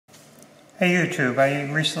Hey YouTube,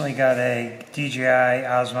 I recently got a DJI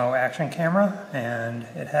Osmo action camera and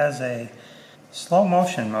it has a slow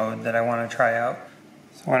motion mode that I want to try out.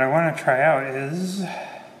 So what I want to try out is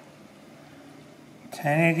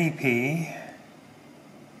 1080p,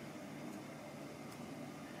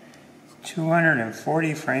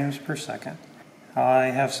 240 frames per second. I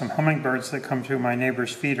have some hummingbirds that come through my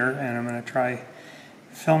neighbor's feeder and I'm going to try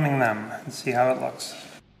filming them and see how it looks.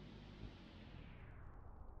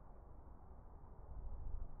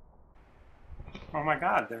 Oh my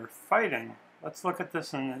god, they're fighting. Let's look at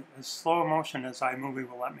this in as slow motion as iMovie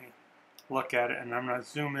will let me look at it, and I'm going to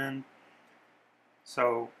zoom in,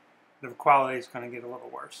 so the quality is going to get a little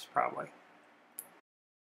worse, probably.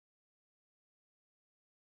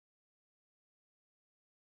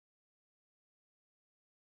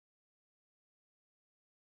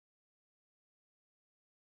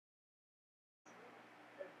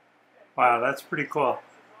 Wow, that's pretty cool.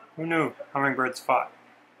 Who knew hummingbirds fought?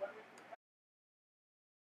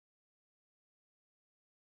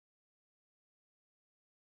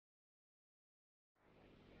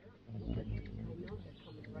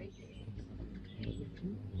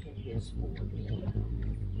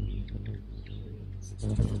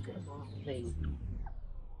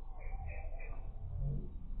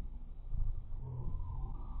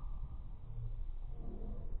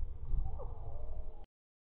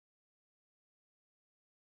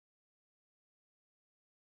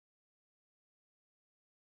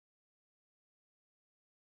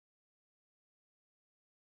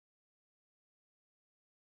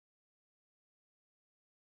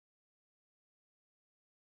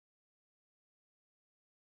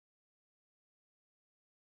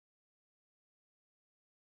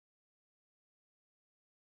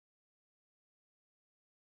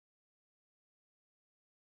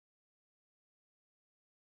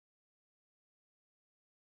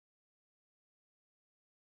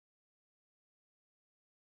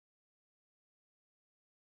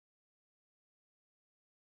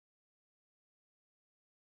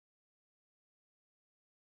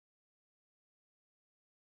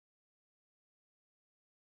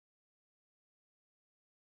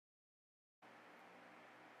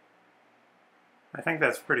 I think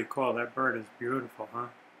that's pretty cool. That bird is beautiful, huh?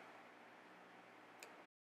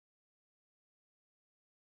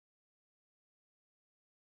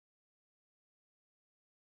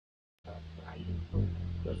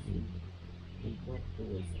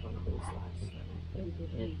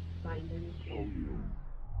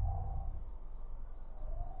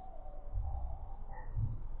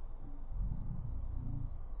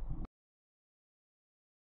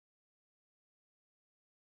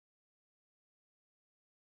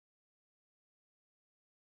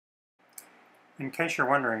 In case you're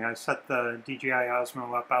wondering, I set the DJI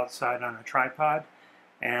Osmo up outside on a tripod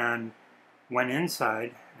and went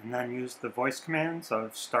inside and then used the voice commands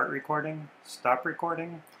of start recording, stop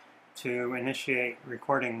recording to initiate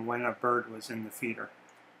recording when a bird was in the feeder.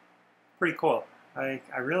 Pretty cool. I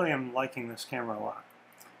really am liking this camera a lot.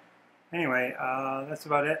 Anyway, that's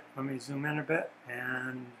about it. Let me zoom in a bit,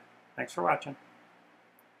 and thanks for watching.